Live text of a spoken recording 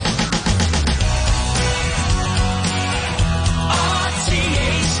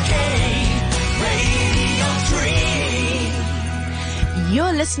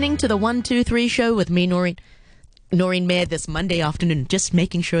listening to the 123 show with me, Noreen Mayer, this Monday afternoon, just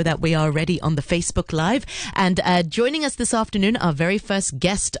making sure that we are ready on the Facebook Live. And joining us this afternoon, our very first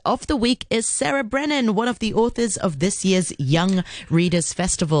guest of the week is Sarah Brennan, one of the authors of this year's Young Readers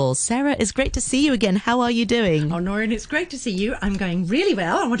Festival. Sarah, it's great to see you again. How are you doing? Oh, Noreen, it's great to see you. I'm going really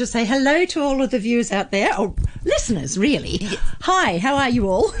well. I want to say hello to all of the viewers out there, or listeners, really. Yes. Hi, how are you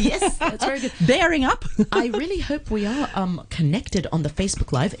all? Yes, that's very good. Bearing up. I really hope we are connected on the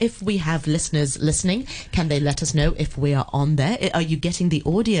Facebook Live. If we have listeners listening, can they let us know if we are on there? Are you getting the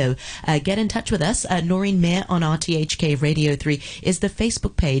audio? Get in touch with us. Noreen Mayer on RTHK Radio 3 is the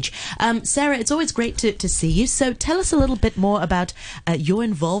Facebook page. Sarah, it's always great to see you. So tell us a little bit more about your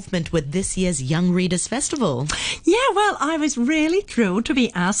involvement with this year's Young Readers Festival. Yeah, well, I was really thrilled to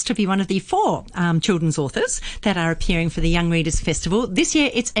be asked to be one of the 4 children's authors that are appearing for the Young Readers Festival. This year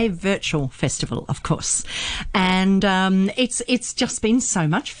it's a virtual festival, of course. And it's just been so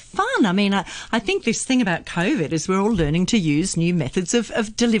much fun. I mean, I think this thing about COVID is we're all learning to use new methods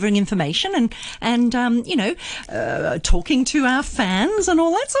of delivering information and talking to our fans and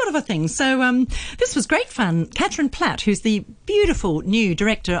all that sort of a thing. So this was great fun. Catherine Platt, who's the beautiful new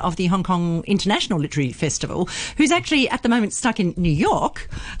director of the Hong Kong International Literary Festival, who's actually at the moment stuck in New York,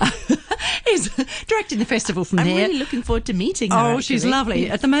 is directing the festival from there. I'm really looking forward to meeting her. Oh, actually. She's lovely.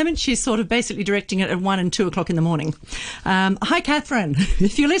 At the moment, she's sort of basically directing it at 1 and 2 o'clock in the morning. Hi, Catherine,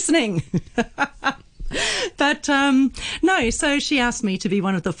 if you're listening. But no, so she asked me to be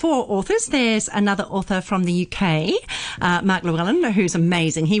one of the 4 authors. There's another author from the UK, Mark Llewellyn, who's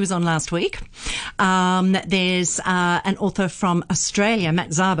amazing. He was on last week. There's an author from Australia,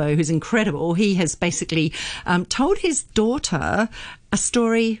 Matt Szabo, who's incredible. He has basically told his daughter a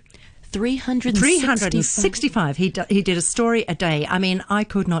story. 365. He did a story a day. I mean, I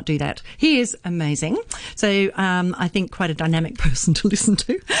could not do that. He is amazing. So I think quite a dynamic person to listen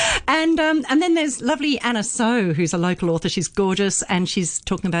to. And then there's lovely Anna So, who's a local author. She's gorgeous and she's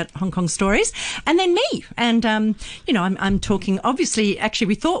talking about Hong Kong stories. And then me. And I'm talking. Obviously, actually,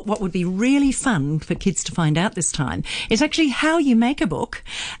 we thought what would be really fun for kids to find out this time is actually how you make a book.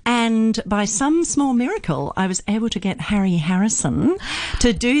 And by some small miracle, I was able to get Harry Harrison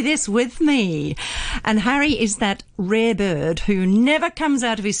to do this with me. And Harry is that rare bird who never comes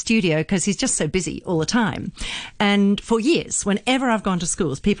out of his studio because he's just so busy all the time. And for years, whenever I've gone to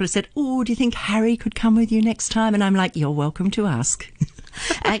schools, people have said, "Oh, do you think Harry could come with you next time?" And I'm like, "You're welcome to ask."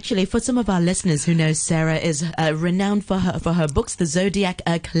 Actually, for some of our listeners who know, Sarah is renowned for her books, the Zodiac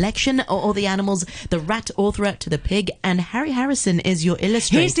Collection, or the animals, the rat author to the pig, and Harry Harrison is your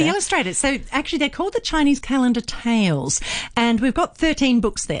illustrator. He's the illustrator. So actually, they're called the Chinese Calendar Tales, and we've got 13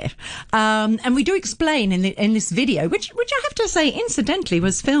 books there. And we do explain in this video, which I have to say, incidentally,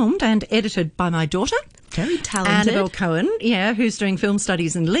 was filmed and edited by my daughter. Very talented. Annabelle Cohen, who's doing film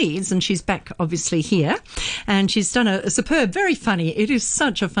studies in Leeds, and she's back obviously here. And she's done a superb, very funny, it is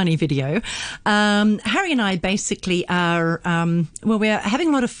such a funny video. Harry and I basically are, we're having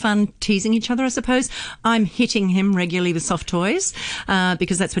a lot of fun teasing each other, I suppose. I'm hitting him regularly with soft toys,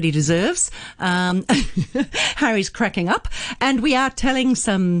 because that's what he deserves. Harry's cracking up. And we are telling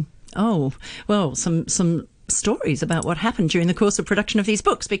some stories about what happened during the course of production of these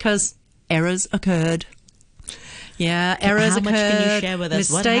books, because errors occurred. Yeah, errors occurred. How much can you share with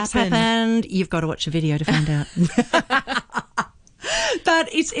us? Mistakes happened. You've got to watch the video to find out. But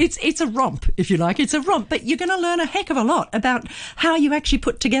it's a romp, if you like. It's a romp, but you're going to learn a heck of a lot about how you actually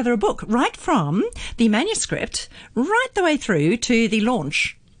put together a book, right from the manuscript right the way through to the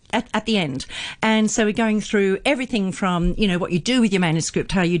launch. At the end. And so we're going through everything from, what you do with your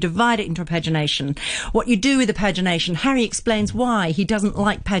manuscript, how you divide it into a pagination, what you do with the pagination. Harry explains why he doesn't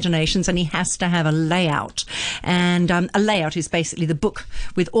like paginations and he has to have a layout. And a layout is basically the book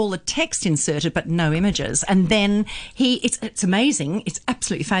with all the text inserted but no images. And then it's amazing. It's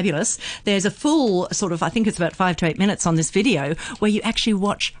absolutely fabulous. There's a full sort of, I think it's about 5 to 8 minutes on this video where you actually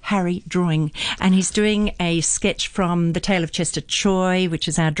watch Harry drawing. And he's doing a sketch from The Tale of Chester Choi, which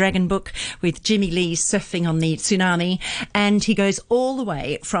is our dragon book, with Jimmy Lee surfing on the tsunami, and he goes all the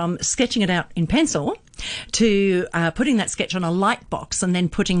way from sketching it out in pencil to putting that sketch on a light box and then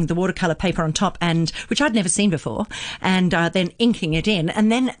putting the watercolour paper on top, and which I'd never seen before, and then inking it in,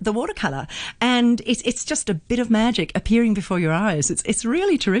 and then the watercolour, and it's just a bit of magic appearing before your eyes. It's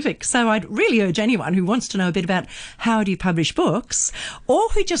really terrific. So I'd really urge anyone who wants to know a bit about how do you publish books, or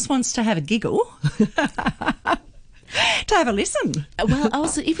who just wants to have a giggle to have a listen. Well, I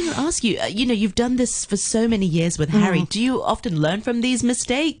was even going to ask you, you've done this for so many years with Harry. Do you often learn from these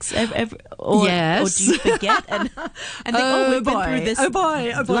mistakes? Yes. Or do you forget and think, we've been through this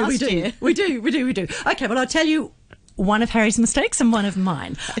last year? We do. Okay, well, I'll tell you one of Harry's mistakes and one of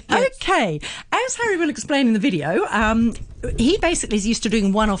mine. Yes. Okay. As Harry will explain in the video, he basically is used to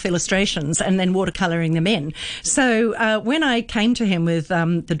doing one-off illustrations and then watercolouring them in. So when I came to him with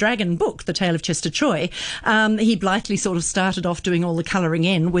the Dragon book, The Tale of Chester Choi, he blithely sort of started off doing all the colouring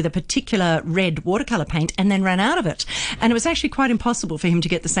in with a particular red watercolour paint and then ran out of it. And it was actually quite impossible for him to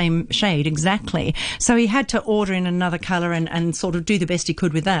get the same shade exactly. So he had to order in another colour and sort of do the best he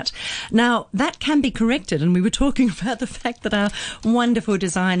could with that. Now, that can be corrected, and we were talking about the fact that our wonderful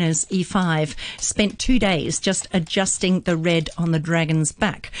designers, E5, spent 2 days just adjusting the red on the dragon's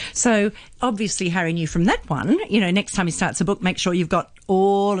back. So obviously Harry knew from that one, next time he starts a book, make sure you've got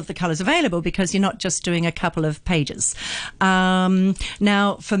all of the colours available, because you're not just doing a couple of pages.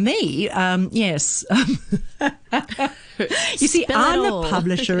 Now, for me, yes. You see, I'm a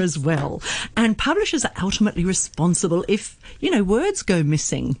publisher as well, and publishers are ultimately responsible if, words go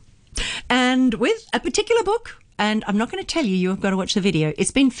missing. And with a particular book, and I'm not going to tell you, you've got to watch the video.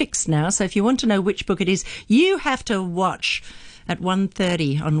 It's been fixed now, so if you want to know which book it is, you have to watch at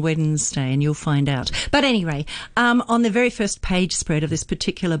 1:30 on Wednesday and you'll find out. But anyway, on the very first page spread of this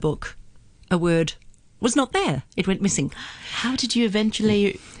particular book, a word was not there. It went missing. How did you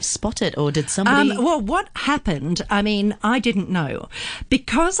eventually spot it, or did somebody... Well, what happened, I didn't know.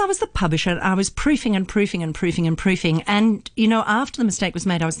 Because I was the publisher, I was proofing and proofing and proofing and proofing. And, after the mistake was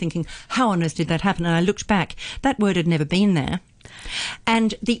made, I was thinking, how on earth did that happen? And I looked back. That word had never been there.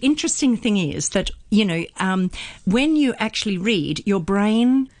 And the interesting thing is that, when you actually read, your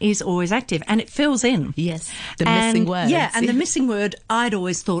brain is always active and it fills in. Yes, the missing word. Yeah, and the missing word I'd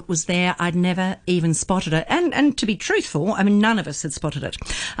always thought was there. I'd never even spotted it. And to be truthful, none of us had spotted it.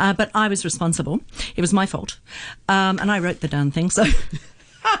 But I was responsible. It was my fault. And I wrote the darn thing, so...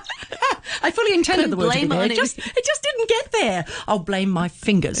 I fully intended the word to be there. It just didn't get there. I'll blame my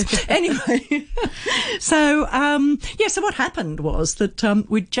fingers. Anyway, so what happened was that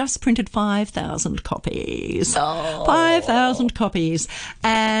we'd just printed 5,000 copies. Oh. 5,000 copies.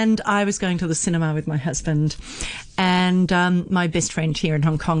 And I was going to the cinema with my husband. And my best friend here in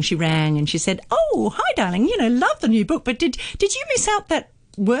Hong Kong, she rang and she said, "Oh, hi, darling, love the new book, but did you miss out that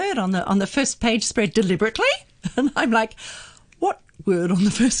word on the first page spread deliberately?" And I'm like, "What word on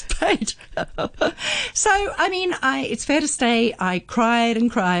the first page?" So, it's fair to say I cried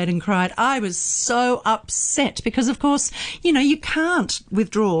and cried and cried. I was so upset because, of course, you can't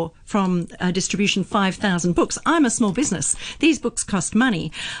withdraw from distribution 5,000 books. I'm a small business. These books cost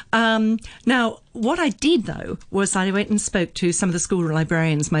money. Now, what I did, though, was I went and spoke to some of the school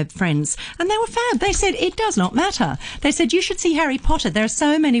librarians, my friends, and they were fab. They said, it does not matter. They said, you should see Harry Potter. There are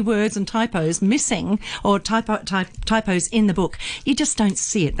so many words and typos missing, or typos in the book. You just don't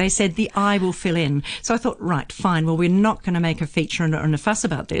see it. They said the eye will fill in. So I thought, right, fine. Well, we're not going to make a feature and a fuss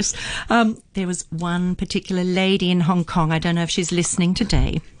about this. There was one particular lady in Hong Kong. I don't know if she's listening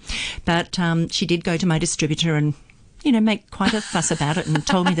today, but she did go to my distributor and make quite a fuss about it, and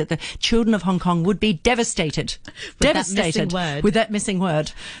told me that the children of Hong Kong would be devastated with that missing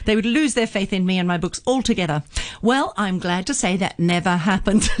word. They would lose their faith in me and my books altogether. Well, I'm glad to say that never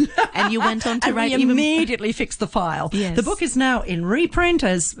happened. And you went on to write we immediately fixed the file. Yes. The book is now in reprint,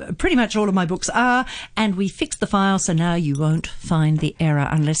 as pretty much all of my books are, and we fixed the file, so now you won't find the error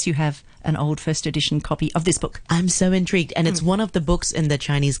unless you have an old first edition copy of this book. I'm so intrigued, and it's one of the books in the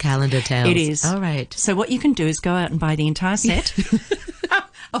Chinese calendar tales. It is. All right. So what you can do is go out and buy the entire set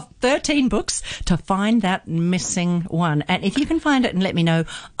of 13 books to find that missing one. And if you can find it and let me know,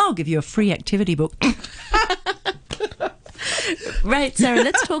 I'll give you a free activity book. Right, Sarah,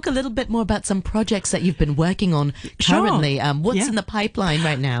 let's talk a little bit more about some projects that you've been working on currently. Sure. What's in the pipeline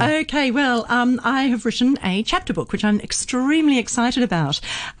right now? Okay, well, I have written a chapter book, which I'm extremely excited about.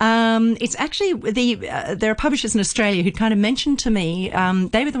 It's actually there are publishers in Australia who'd kind of mentioned to me,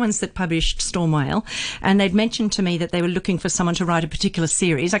 they were the ones that published Storm Whale, and they'd mentioned to me that they were looking for someone to write a particular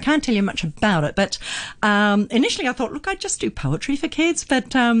series. I can't tell you much about it, but initially I thought, look, I'd just do poetry for kids,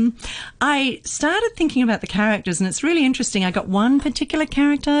 but I started thinking about the characters, and it's really interesting. I got one particular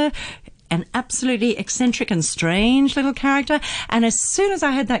character, an absolutely eccentric and strange little character, and as soon as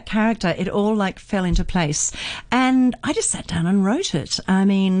I had that character, it all fell into place, and I just sat down and wrote it.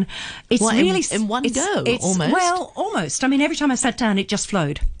 It's really in one go, almost. Well, almost. Every time I sat down, it just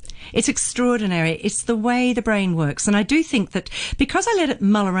flowed. It's extraordinary. It's the way the brain works. And I do think that because I let it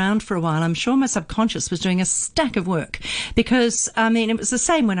mull around for a while, I'm sure my subconscious was doing a stack of work. Because, it was the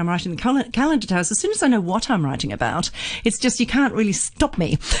same when I'm writing the calendar tales. As soon as I know what I'm writing about, it's just you can't really stop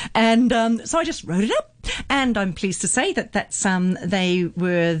me. And so I just wrote it up. And I'm pleased to say that they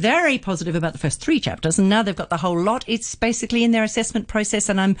were very positive about the first 3 chapters, and now they've got the whole lot. It's basically in their assessment process,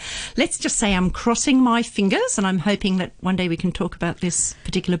 and let's just say I'm crossing my fingers, and I'm hoping that one day we can talk about this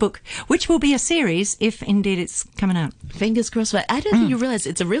particular book, which will be a series if indeed it's coming out. Fingers crossed. I don't think you realize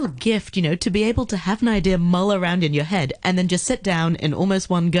it's a real gift, to be able to have an idea mull around in your head and then just sit down in almost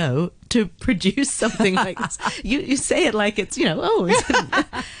one go to produce something like this. You say it like it's,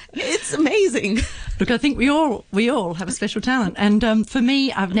 it's amazing. Look, I think we all have a special talent. And for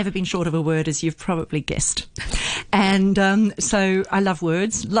me, I've never been short of a word, as you've probably guessed. And so I love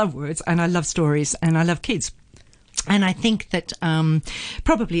words, and I love stories, and I love kids. And I think that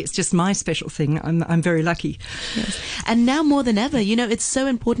probably it's just my special thing. I'm very lucky. Yes. And now more than ever, it's so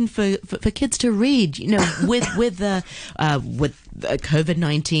important for kids to read. With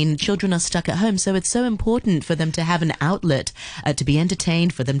COVID-19, children are stuck at home, so it's so important for them to have an outlet to be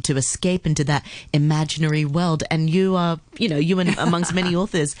entertained, for them to escape into that imaginary world. And you are, you and amongst many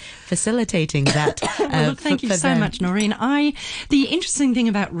authors facilitating that. Well, thank you so much, Noreen. The interesting thing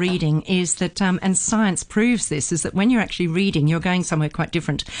about reading is that, and science proves this, is that when you're actually reading, you're going somewhere quite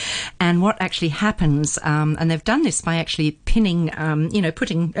different. And what actually happens, and they've done this by actually pinning,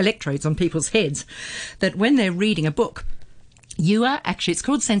 putting electrodes on people's heads, that when they're reading a book, you are actually, it's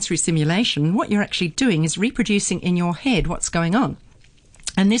called sensory simulation. What you're actually doing is reproducing in your head what's going on.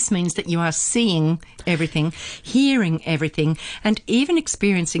 And this means that you are seeing everything, hearing everything, and even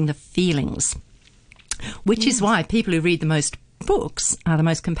experiencing the feelings, which is why people who read the most books are the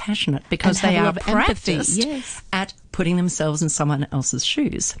most compassionate, because they are practiced at putting themselves in someone else's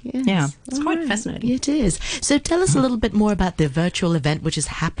shoes. Yes. Yeah, it's quite fascinating. It is. So tell us a little bit more about the virtual event, which is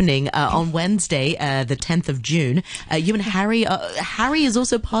happening on Wednesday, the 10th of June. You and Harry, Harry is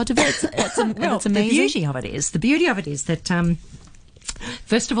also part of it. It's amazing. The beauty of it is that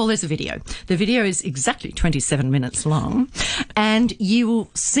first of all, there's a video. The video is exactly 27 minutes long, and you will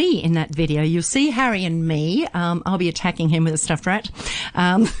see in that video, you'll see Harry and me. I'll be attacking him with a stuffed rat.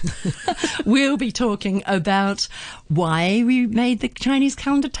 We'll be talking about why we made the Chinese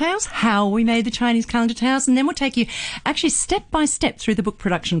calendar tales, how we made the Chinese calendar tales, and then we'll take you actually step by step through the book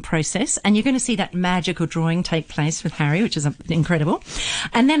production process, and you're going to see that magical drawing take place with Harry, which is incredible.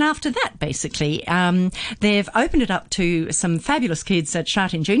 And then after that, basically, they've opened it up to some fabulous kids at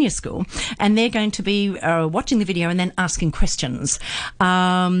Shartin Junior School, and they're going to be watching the video and then asking questions.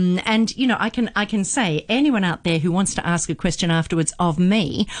 And I can say, anyone out there who wants to ask a question afterwards of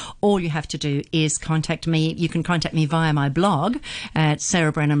me, all you have to do is contact me. You can contact me via my blog at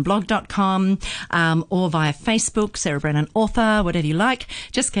sarahbrennanblog.com, or via Facebook, Sarah Brennan Author, whatever you like.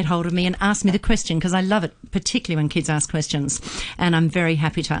 Just get hold of me and ask me the question, because I love it, particularly when kids ask questions, and I'm very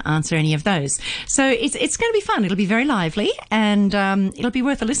happy to answer any of those. So it's going to be fun. It'll be very lively, and it'll be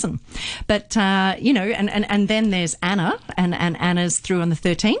worth a listen. But, and then there's Anna, and Anna's through on the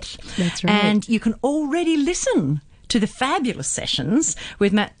 13th. That's right. And you can already listen to the fabulous sessions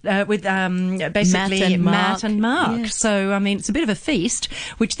with Matt and Mark. Yes. So, it's a bit of a feast,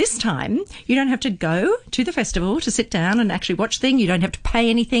 which this time you don't have to go to the festival to sit down and actually watch things. You don't have to pay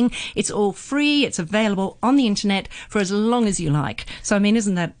anything. It's all free. It's available on the internet for as long as you like. So,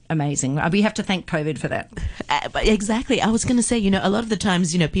 isn't that amazing? We have to thank COVID for that. Exactly. I was going to say, a lot of the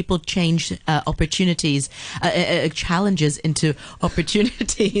times, people change opportunities, challenges into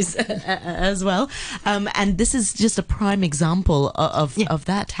opportunities as well. And this is just a prime example of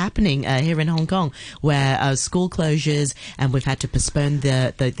that happening here in Hong Kong, where school closures, and we've had to postpone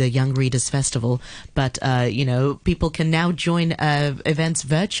the Young Readers Festival. But, people can now join events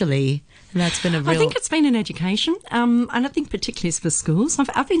virtually. And that's been I think it's been an education, and I think particularly for schools.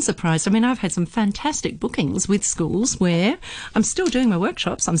 I've been surprised. I've had some fantastic bookings with schools where I'm still doing my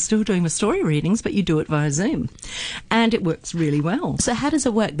workshops, I'm still doing my story readings, but you do it via Zoom, and it works really well. So how does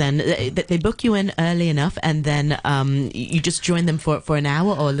it work then? They book you in early enough, and then you just join them for an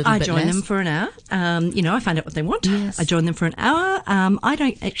hour or a little bit less? I join them for an hour. I find out what they want. Yes. I join them for an hour. I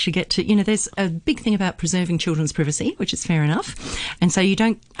don't actually get to, there's a big thing about preserving children's privacy, which is fair enough, and so I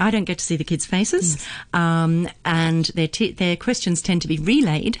don't get to see the kids' faces, and their questions tend to be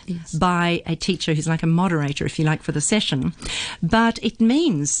relayed by a teacher who's like a moderator, if you like, for the session. But it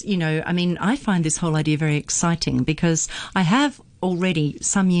means, I find this whole idea very exciting, because I have already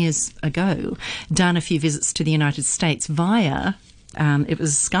some years ago done a few visits to the United States via it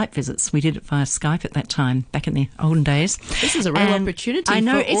was Skype visits. We did it via Skype at that time, back in the olden days. This is a real opportunity. I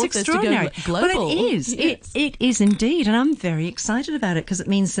know, for it's authors extraordinary. to go global. Well, it is. Yes. It is indeed, and I'm very excited about it, because it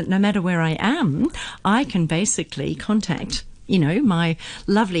means that no matter where I am, I can basically contact my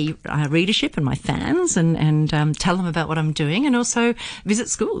lovely readership and my fans and tell them about what I'm doing, and also visit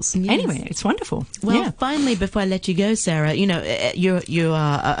schools. Yes. Anyway, it's wonderful. Well, finally, before I let you go, Sarah, you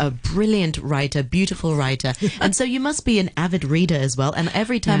are a brilliant writer, beautiful writer, and so you must be an avid reader as well. And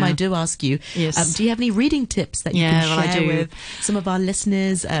every time I do ask you, yes. Do you have any reading tips that you can share with some of our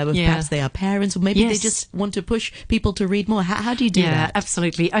listeners? Perhaps they are parents, or maybe they just want to push people to read more. How do you do that? Yeah,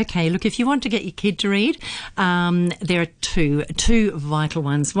 absolutely. Okay, look, if you want to get your kid to read, there are two vital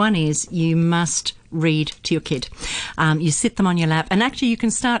ones. One is you must read to your kid. You sit them on your lap, and actually you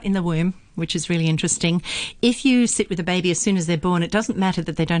can start in the womb, which is really interesting. If you sit with a baby as soon as they're born, it doesn't matter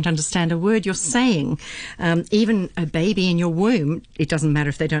that they don't understand a word you're saying. Even a baby in your womb, it doesn't matter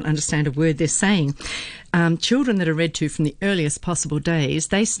if they don't understand a word they're saying. Children that are read to from the earliest possible days,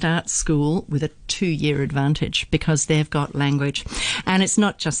 they start school with a 2-year advantage because they've got language. And it's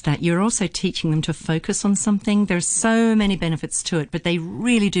not just that. You're also teaching them to focus on something. There's so many benefits to it, but they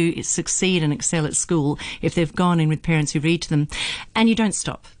really do succeed and excel at school if they've gone in with parents who read to them. And you don't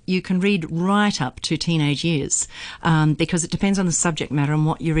stop. You can read right up to teenage years because it depends on the subject matter and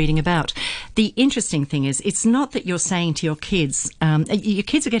what you're reading about. The interesting thing is, it's not that you're saying to your kids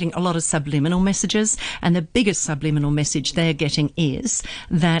are getting a lot of subliminal messages, and the biggest subliminal message they're getting is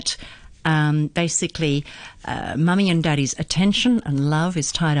that basically mummy and daddy's attention and love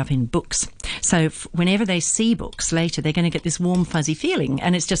is tied up in books. So whenever they see books later, they're going to get this warm, fuzzy feeling,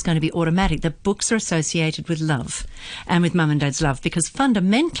 and it's just going to be automatic. The books are associated with love and with mum and dad's love, because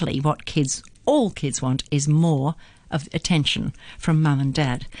fundamentally what all kids want is more of attention from mum and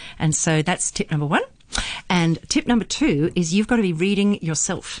dad. And so that's tip number 1. And tip number 2 is you've got to be reading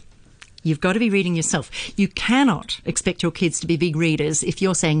yourself. You've got to be reading yourself. You cannot expect your kids to be big readers if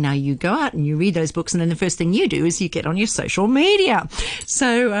you're saying, now you go out and you read those books, and then the first thing you do is you get on your social media.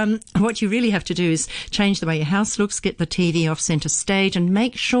 So what you really have to do is change the way your house looks, get the TV off centre stage, and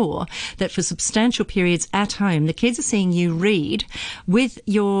make sure that for substantial periods at home, the kids are seeing you read with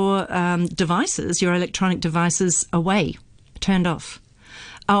your devices, your electronic devices away, turned off.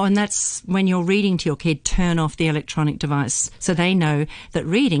 Oh, and that's when you're reading to your kid, turn off the electronic device so they know that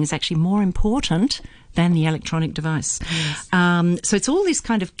reading is actually more important than the electronic device. Yes. So it's all these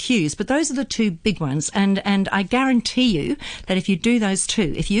kind of cues, but those are the 2 big ones. And I guarantee you that if you do those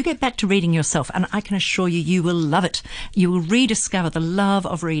 2, if you get back to reading yourself, and I can assure you, you will love it. You will rediscover the love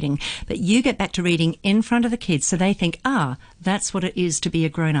of reading. But you get back to reading in front of the kids so they think, that's what it is to be a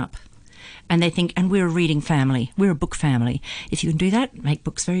grown-up. And they think, and we're a reading family, we're a book family. If you can do that, make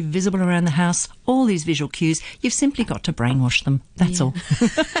books very visible around the house, all these visual cues, you've simply got to brainwash them. That's all.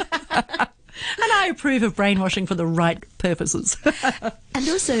 And I approve of brainwashing for the right purposes. And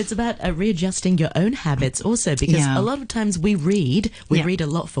also it's about readjusting your own habits also, because a lot of times we read a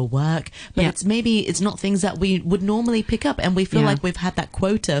lot for work, but it's not things that we would normally pick up, and we feel like we've had that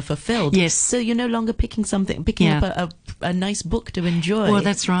quota fulfilled. Yes. So you're no longer picking up a nice book to enjoy. Well,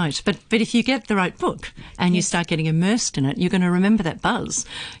 that's right. But if you get the right book and you start getting immersed in it, you're going to remember that buzz,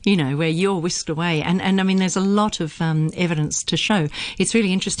 where you're whisked away. And I mean, there's a lot of evidence to show. It's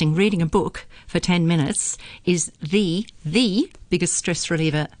really interesting. Reading a book for 10 minutes is the biggest stress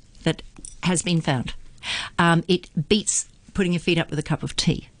reliever that has been found. It beats putting your feet up with a cup of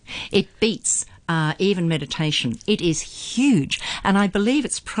tea. It beats even meditation. It is huge. And I believe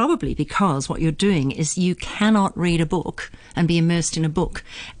it's probably because what you're doing is you cannot read a book and be immersed in a book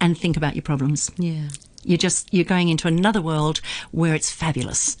and think about your problems. Yeah. You're going into another world where it's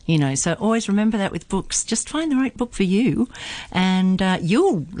fabulous, So always remember that with books. Just find the right book for you, and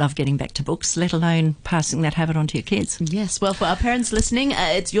you'll love getting back to books, let alone passing that habit on to your kids. Yes, well, for our parents listening,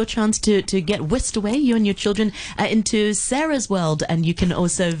 it's your chance to get whisked away, you and your children, into Sarah's world. And you can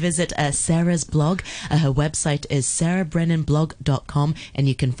also visit Sarah's blog. Her website is sarahbrennanblog.com, and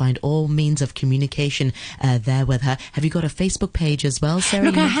you can find all means of communication there with her. Have you got a Facebook page as well, Sarah?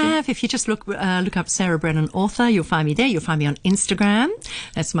 Look, I have. If you just look up Sarah Brennan author, you'll find me there. You'll find me on Instagram.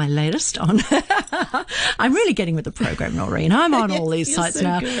 That's my latest on. I'm really getting with the program, Noreen. I'm on all these sites so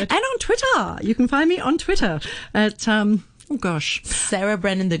now. Good. And on Twitter. You can find me on Twitter at oh gosh, Sarah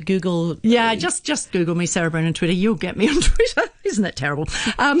Brennan, the Google. Yeah, just Google me, Sarah Brennan Twitter. You'll get me on Twitter. Isn't that terrible?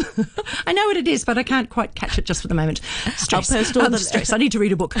 I know what it is, but I can't quite catch it just for the moment. Stress. I'll post all the stress. I need to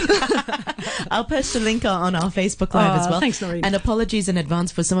read a book. I'll post a link on our Facebook Live as well. Thanks, Noreen. And apologies in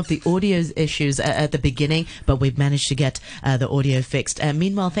advance for some of the audio issues at the beginning, but we've managed to get the audio fixed.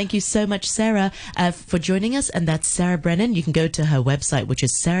 Meanwhile, thank you so much, Sarah, for joining us. And that's Sarah Brennan. You can go to her website, which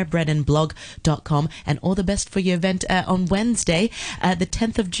is sarahbrennanblog.com. And all the best for your event on Wednesday, the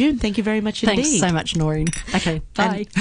 10th of June. Thank you very much indeed. Thanks so much, Noreen. Okay, bye.